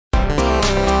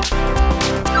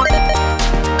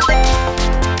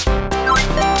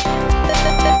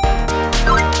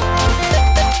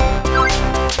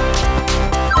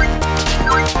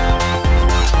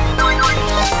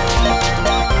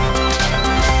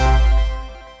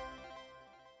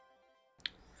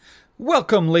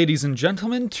Welcome, ladies and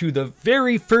gentlemen, to the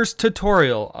very first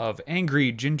tutorial of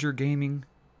Angry Ginger Gaming,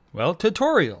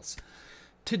 tutorials.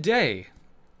 Today,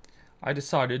 I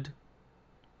decided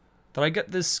that I get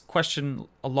this question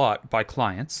a lot by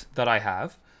clients that I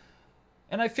have,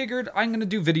 and I figured I'm going to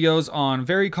do videos on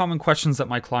very common questions that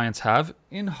my clients have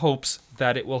in hopes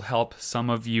that it will help some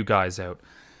of you guys out.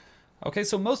 Okay,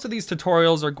 so most of these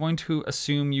tutorials are going to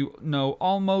assume you know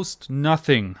almost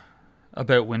nothing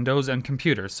about Windows and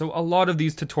computers, so a lot of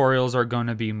these tutorials are going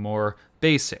to be more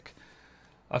basic.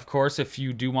 Of course, if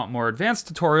you do want more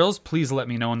advanced tutorials, please let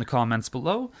me know in the comments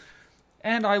below,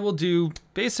 and I will do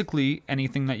basically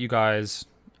anything that you guys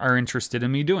are interested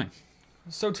in me doing.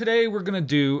 So today we're going to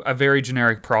do a very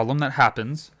generic problem that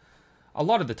happens a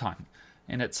lot of the time,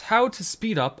 and it's how to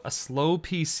speed up a slow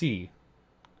PC.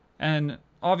 And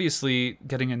obviously,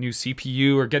 getting a new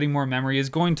CPU or getting more memory is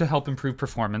going to help improve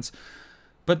performance.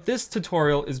 But this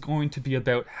tutorial is going to be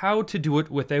about how to do it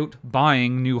without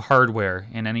buying new hardware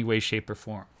in any way, shape, or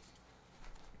form.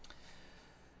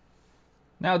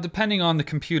 Now, depending on the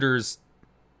computer's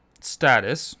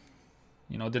status,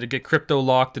 did it get crypto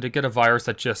locked? Did it get a virus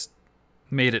that just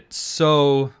made it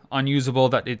so unusable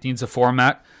that it needs a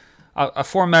format? A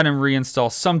format and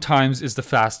reinstall sometimes is the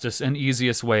fastest and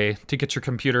easiest way to get your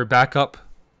computer back up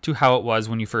to how it was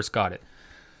when you first got it.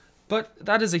 But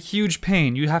that is a huge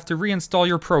pain. You have to reinstall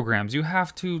your programs. You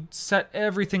have to set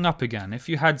everything up again. If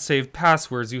you had saved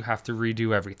passwords, you have to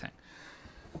redo everything.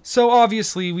 So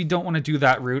obviously, we don't want to do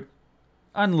that route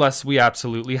unless we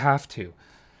absolutely have to.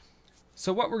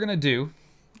 So what we're going to do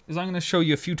is I'm going to show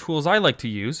you a few tools I like to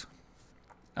use.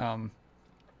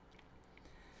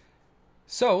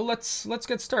 So let's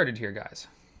get started here, guys.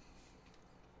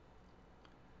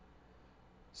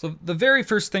 So the very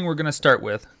first thing we're going to start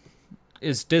with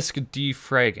is disk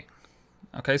defragging.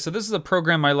 Okay, so this is a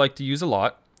program I like to use a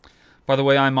lot. By the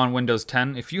way, I'm on Windows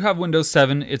 10. If you have Windows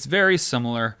 7, it's very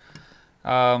similar.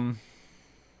 If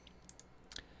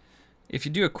you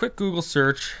do a quick Google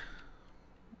search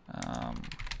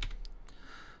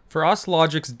for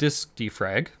Oslogic's disk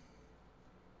defrag,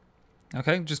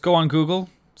 okay, just go on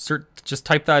Google, search, just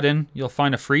type that in. You'll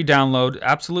find a free download,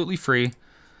 absolutely free.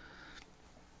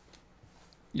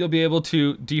 You'll be able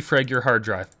to defrag your hard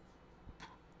drive.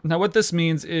 Now what this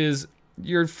means is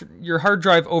your hard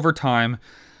drive over time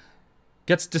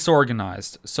gets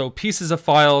disorganized. So a piece of a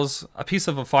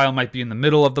file might be in the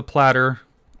middle of the platter,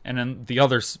 and then the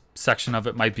other section of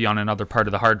it might be on another part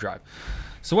of the hard drive.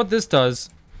 So what this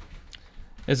does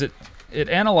is it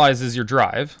analyzes your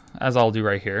drive, as I'll do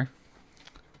right here.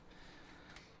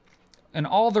 And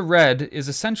all the red is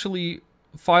essentially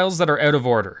files that are out of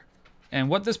order. And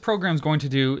what this program is going to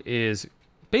do is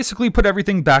basically put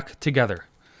everything back together.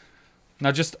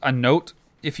 Now just a note,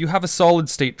 if you have a solid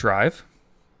state drive,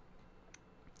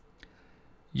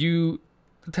 you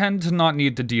tend to not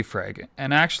need to defrag.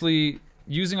 And actually,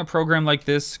 using a program like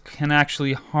this can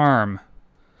actually harm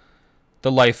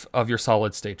the life of your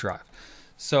solid state drive.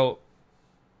 So,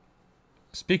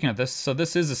 speaking of this, so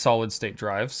this is a solid state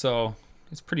drive, so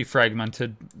it's pretty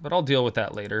fragmented, but I'll deal with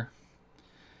that later.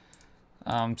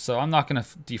 So I'm not going to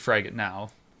defrag it now.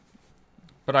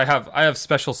 But I have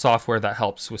special software that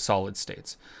helps with solid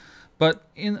states. But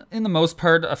in the most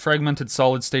part, a fragmented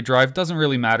solid state drive doesn't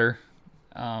really matter.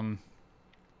 But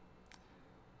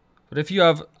if you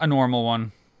have a normal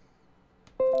one,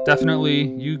 definitely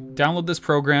you download this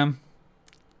program,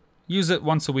 use it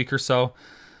once a week or so.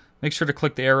 Make sure to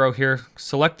click the arrow here,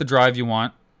 select the drive you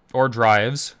want, or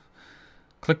drives.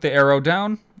 Click the arrow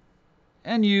down,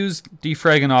 and use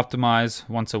defrag and optimize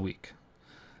once a week.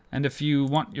 And if you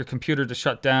want your computer to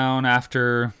shut down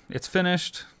after it's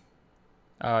finished,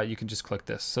 you can just click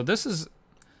this. So this is,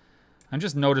 I'm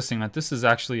just noticing that this is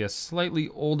actually a slightly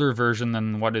older version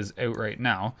than what is out right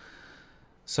now.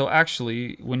 So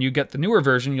actually, when you get the newer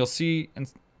version, you'll see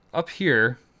up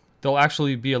here, there'll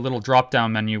actually be a little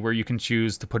drop-down menu where you can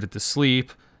choose to put it to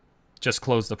sleep, just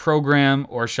close the program,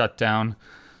 or shut down.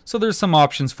 So there's some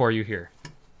options for you here.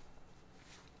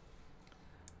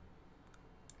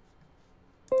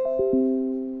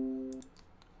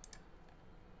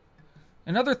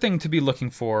 Another thing to be looking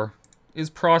for is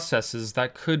processes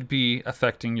that could be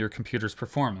affecting your computer's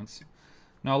performance.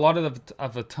 Now, a lot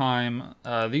of the time,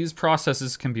 these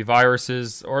processes can be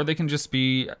viruses, or they can just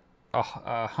be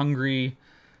a hungry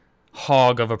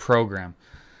hog of a program.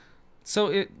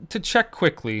 So to check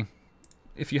quickly,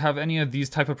 if you have any of these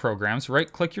type of programs,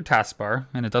 right-click your taskbar,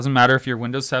 and it doesn't matter if you're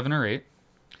Windows 7 or 8,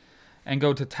 and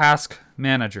go to Task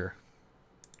Manager.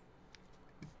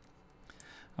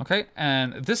 Okay,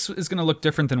 and this is going to look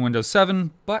different than Windows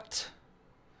 7, but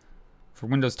For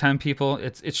Windows 10 people,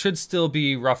 it should still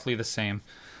be roughly the same.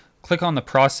 Click on the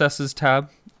Processes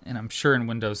tab, and I'm sure in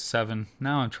Windows 7,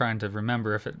 now I'm trying to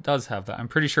remember if it does have that. I'm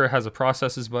pretty sure it has a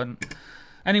Processes button.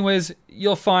 Anyways,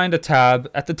 you'll find a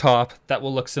tab at the top that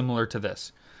will look similar to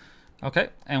this. Okay,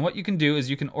 and what you can do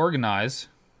is you can organize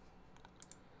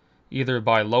either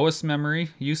by lowest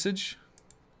memory usage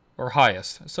or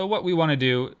highest. So what we want to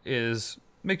do is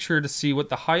make sure to see what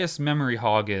the highest memory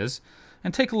hog is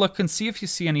and take a look and see if you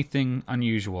see anything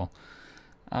unusual.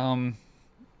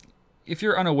 If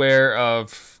you're unaware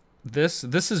of this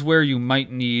is where you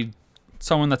might need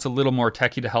someone that's a little more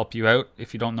techie to help you out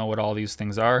if you don't know what all these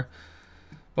things are.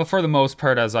 But for the most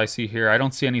part, as I see here, I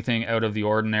don't see anything out of the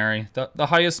ordinary. The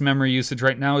highest memory usage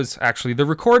right now is actually the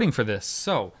recording for this.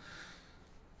 So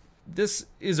this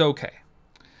is okay.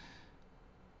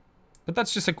 But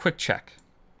that's just a quick check.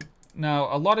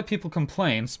 Now, a lot of people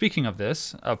complain, speaking of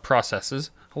this, of processes,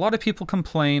 a lot of people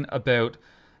complain about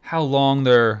how long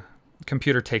their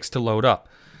computer takes to load up.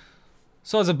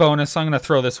 So as a bonus, I'm going to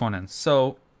throw this one in.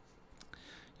 So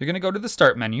you're going to go to the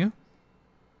Start menu.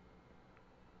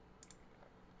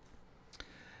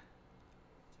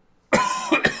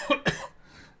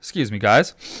 Excuse me,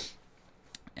 guys.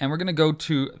 And we're going to go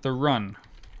to the Run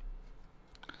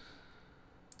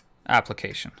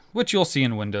application, which you'll see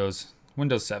in Windows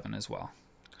 7 as well.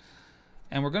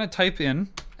 And we're going to type in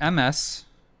msconfig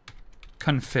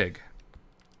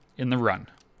in the Run.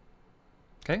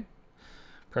 Okay?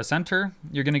 Press Enter.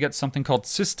 You're going to get something called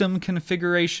System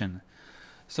Configuration.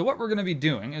 So what we're going to be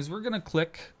doing is we're going to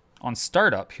click on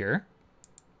Startup here.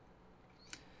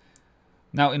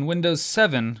 Now in Windows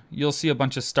 7, you'll see a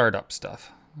bunch of startup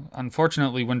stuff.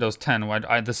 Unfortunately, Windows 10,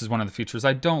 this is one of the features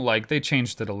I don't like. They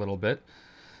changed it a little bit.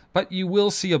 But you will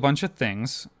see a bunch of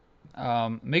things.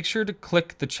 Make sure to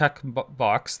click the check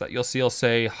box that you'll see will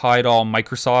say hide all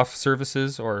Microsoft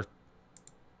services, or,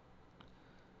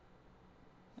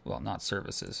 well, not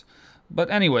services. But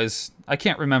anyways, I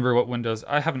can't remember what Windows,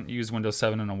 I haven't used Windows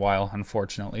 7 in a while,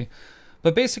 unfortunately.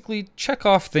 But basically, check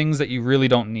off things that you really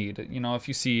don't need. You know, if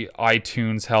you see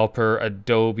iTunes Helper,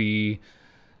 Adobe,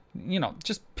 you know,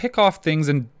 just pick off things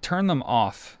and turn them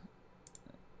off.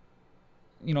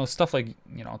 You know, stuff like,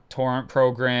 you know, torrent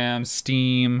programs,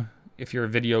 Steam, if you're a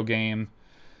video game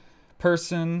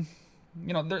person.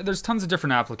 You know, there's tons of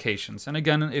different applications. And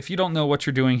again, if you don't know what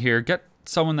you're doing here, get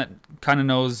someone that kind of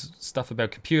knows stuff about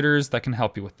computers that can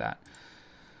help you with that.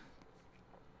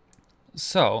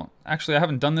 So, actually, I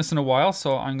haven't done this in a while,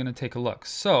 so I'm going to take a look.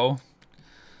 So,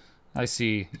 I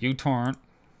see uTorrent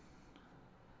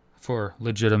for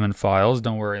legitimate files.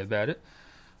 Don't worry about it.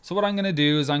 So what I'm going to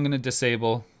do is I'm going to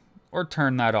disable or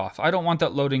turn that off. I don't want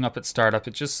that loading up at startup.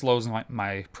 It just slows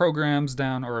my programs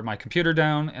down or my computer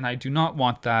down, and I do not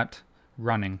want that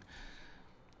running.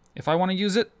 If I want to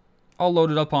use it, I'll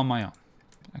load it up on my own.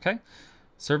 Okay?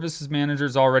 Services Manager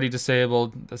is already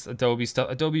disabled. This Adobe stuff,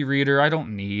 Adobe Reader, I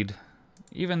don't need.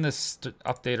 Even this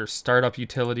update or startup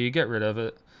utility, get rid of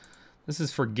it. This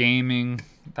is for gaming.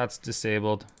 That's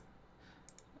disabled.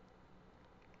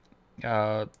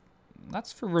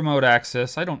 That's for remote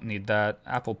access. I don't need that.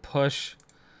 Apple Push.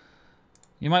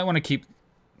 You might want to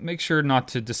make sure not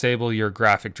to disable your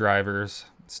graphic drivers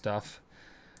stuff.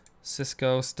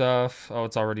 Cisco stuff. Oh,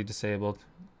 it's already disabled.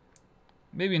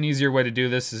 Maybe an easier way to do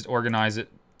this is organize it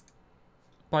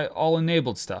by all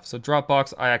enabled stuff. So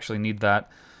Dropbox, I actually need that.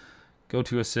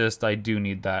 GoToAssist, I do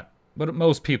need that. But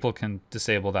most people can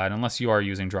disable that unless you are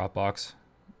using Dropbox.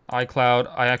 iCloud,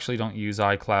 I actually don't use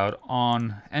iCloud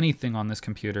on anything on this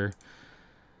computer.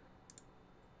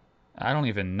 I don't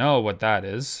even know what that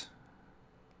is.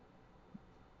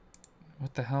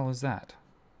 What the hell is that?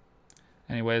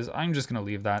 Anyways, I'm just going to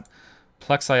leave that.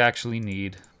 Plex I actually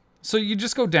need. So you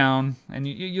just go down and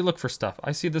you look for stuff.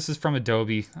 I see this is from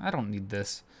Adobe. I don't need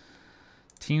this.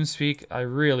 TeamSpeak, I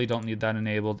really don't need that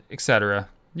enabled, etc.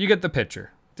 You get the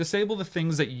picture. Disable the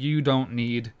things that you don't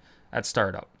need at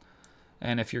startup.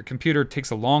 And if your computer takes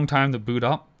a long time to boot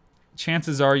up,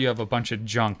 chances are you have a bunch of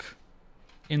junk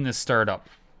in this startup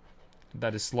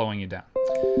that is slowing you down.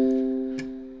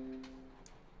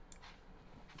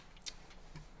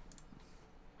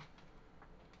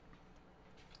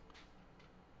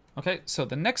 Okay, so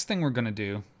the next thing we're going to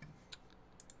do,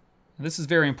 and this is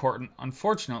very important.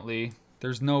 Unfortunately,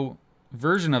 there's no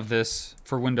version of this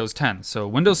for Windows 10. So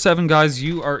Windows 7, guys,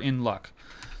 you are in luck.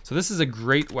 So this is a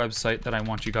great website that I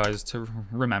want you guys to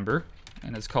remember,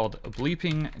 and it's called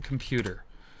Bleeping Computer.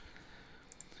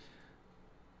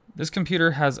 This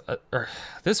computer has,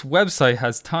 this website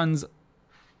has tons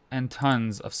and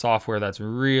tons of software that's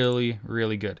really,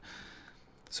 really good.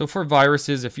 So for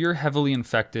viruses, if you're heavily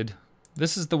infected,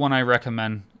 this is the one I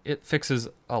recommend. it fixes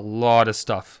a lot of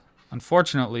stuff.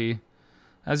 Unfortunately,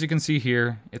 as you can see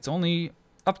here, it's only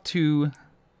up to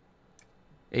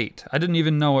 8. I didn't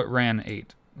even know it ran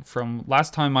 8. From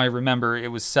last time I remember, it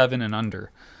was 7 and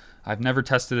under. I've never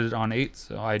tested it on 8,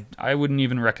 so I wouldn't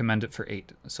even recommend it for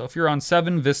 8. So if you're on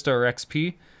 7, Vista, or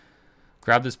XP,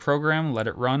 grab this program, let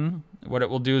it run. What it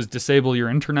will do is disable your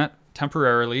internet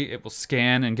temporarily. It will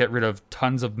scan and get rid of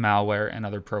tons of malware and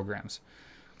other programs.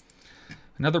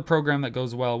 Another program that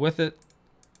goes well with it,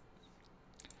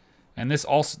 and this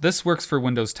works for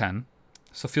Windows 10,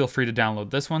 so feel free to download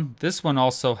this one. This one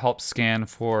also helps scan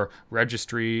for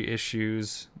registry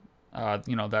issues,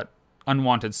 that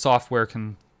unwanted software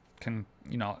can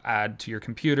add to your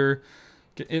computer.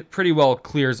 It pretty well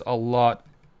clears a lot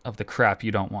of the crap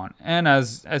you don't want. And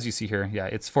as you see here, yeah,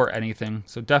 it's for anything.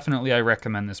 So definitely I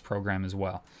recommend this program as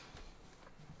well.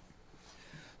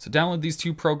 So download these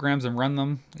 2 programs and run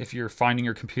them. If you're finding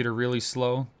your computer really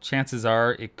slow, chances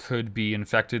are it could be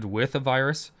infected with a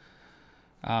virus.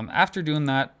 After doing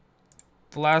that,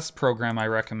 the last program I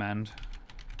recommend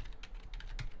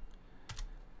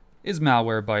is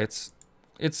Malwarebytes.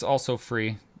 It's also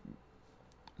free.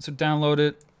 So download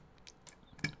it,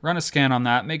 run a scan on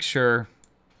that. Make sure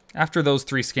after those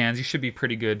 3 scans, you should be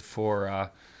pretty good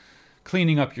for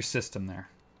cleaning up your system there.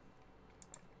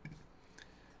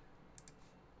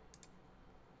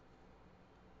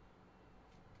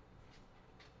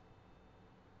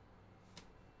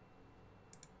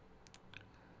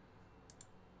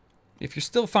 If you're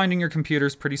still finding your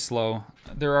computers pretty slow,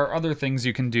 there are other things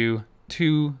you can do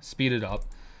to speed it up.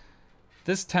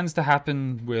 This tends to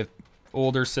happen with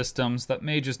older systems that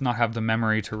may just not have the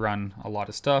memory to run a lot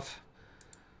of stuff.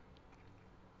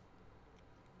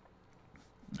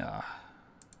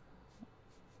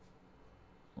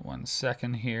 1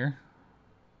 second here.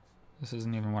 This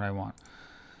isn't even what I want.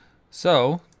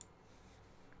 So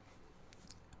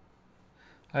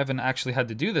I haven't actually had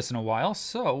to do this in a while,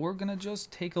 so we're gonna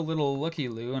just take a little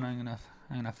looky-loo, and I'm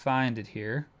gonna find it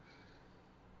here.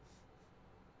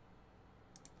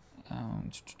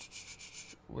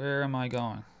 Where am I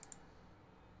going?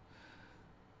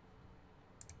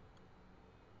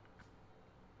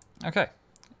 Okay,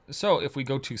 so if we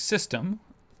go to System,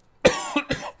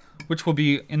 which will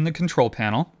be in the Control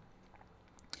Panel.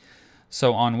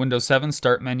 So on Windows 7,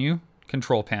 Start Menu,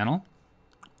 Control Panel,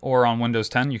 or on Windows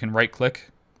 10, you can right-click.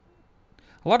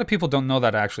 A lot of people don't know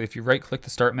that actually. If you right-click the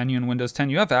Start menu in Windows 10,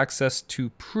 you have access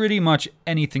to pretty much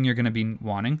anything you're going to be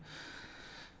wanting.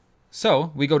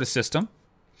 So we go to System,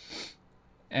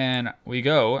 and we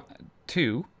go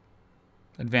to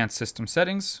Advanced System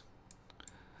Settings,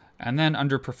 and then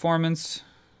under Performance,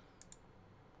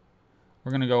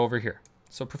 we're going to go over here.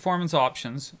 So Performance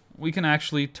Options, we can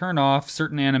actually turn off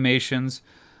certain animations.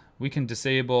 We can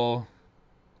disable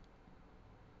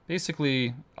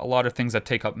basically a lot of things that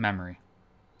take up memory.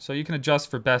 So you can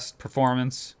adjust for best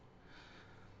performance,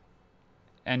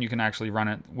 and you can actually run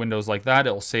it Windows like that.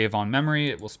 It will save on memory.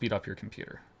 It will speed up your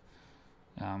computer.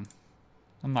 I'm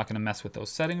not going to mess with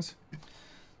those settings.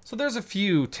 So there's a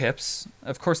few tips.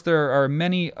 Of course, there are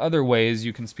many other ways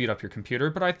you can speed up your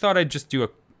computer, but I thought I'd just do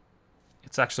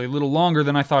it's actually a little longer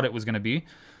than I thought it was going to be,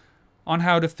 on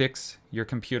how to fix your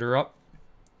computer up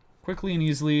quickly and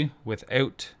easily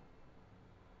without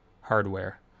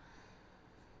hardware.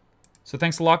 So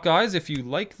thanks a lot, guys. If you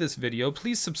like this video,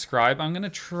 please subscribe. I'm going to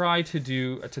try to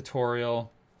do a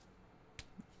tutorial.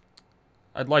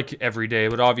 I'd like every day,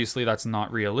 but obviously that's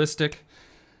not realistic.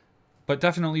 But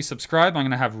definitely subscribe. I'm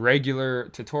going to have regular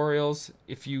tutorials.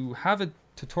 If you have a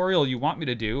tutorial you want me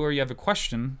to do, or you have a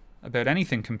question about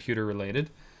anything computer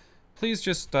related, please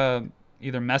just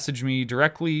either message me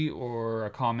directly or a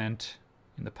comment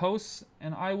in the posts,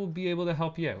 and I will be able to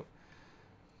help you out.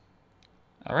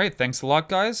 All right, thanks a lot,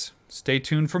 guys. Stay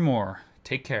tuned for more.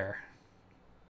 Take care.